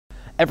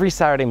Every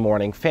Saturday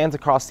morning, fans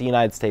across the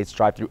United States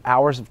drive through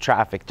hours of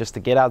traffic just to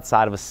get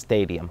outside of a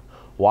stadium.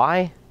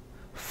 Why?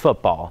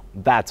 Football.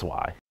 That's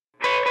why.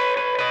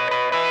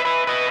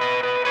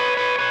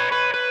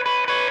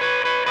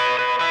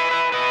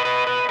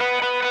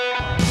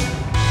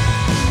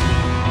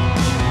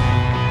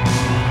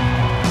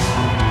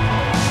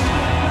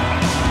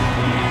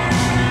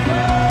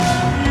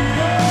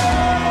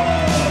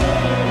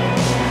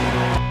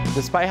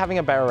 Despite having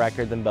a better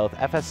record than both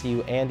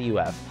FSU and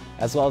UF,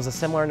 as well as a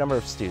similar number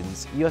of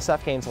students,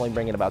 USF games only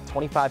bring in about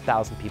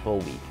 25,000 people a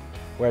week,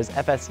 whereas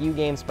FSU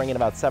games bring in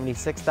about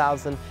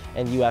 76,000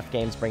 and UF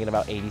games bring in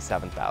about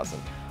 87,000.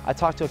 I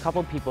talked to a couple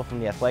of people from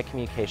the athletic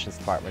communications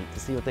department to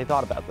see what they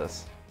thought about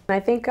this. I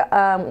think,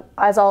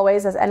 as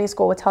always, as any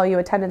school would tell you,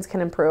 attendance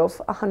can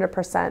improve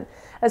 100%.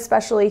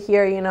 Especially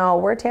here,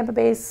 we're Tampa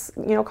Bay's,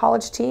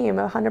 college team,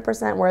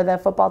 100%. We're the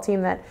football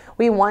team that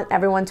we want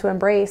everyone to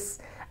embrace.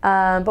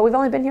 But we've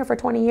only been here for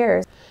 20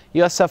 years.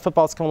 USF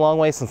football's come a long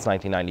way since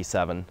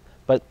 1997,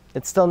 but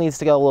it still needs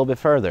to go a little bit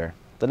further.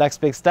 The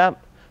next big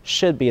step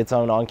should be its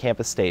own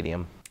on-campus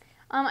stadium.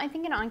 I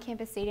think an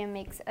on-campus stadium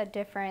makes a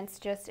difference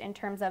just in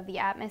terms of the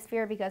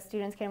atmosphere, because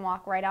students can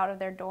walk right out of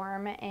their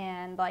dorm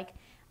and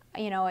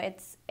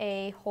it's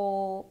a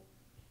whole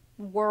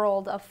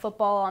world of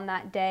football on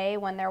that day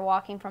when they're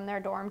walking from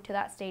their dorm to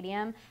that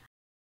stadium.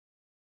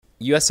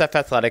 USF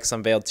Athletics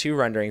unveiled 2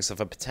 renderings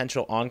of a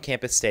potential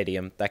on-campus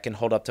stadium that can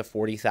hold up to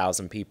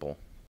 40,000 people.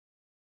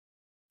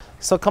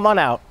 So come on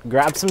out,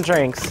 grab some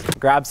drinks,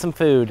 grab some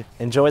food,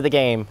 enjoy the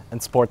game,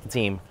 and support the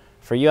team.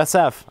 For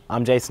USF,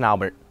 I'm Jason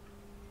Albert.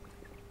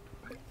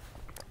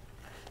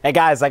 Hey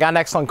guys, I got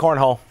next on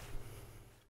cornhole.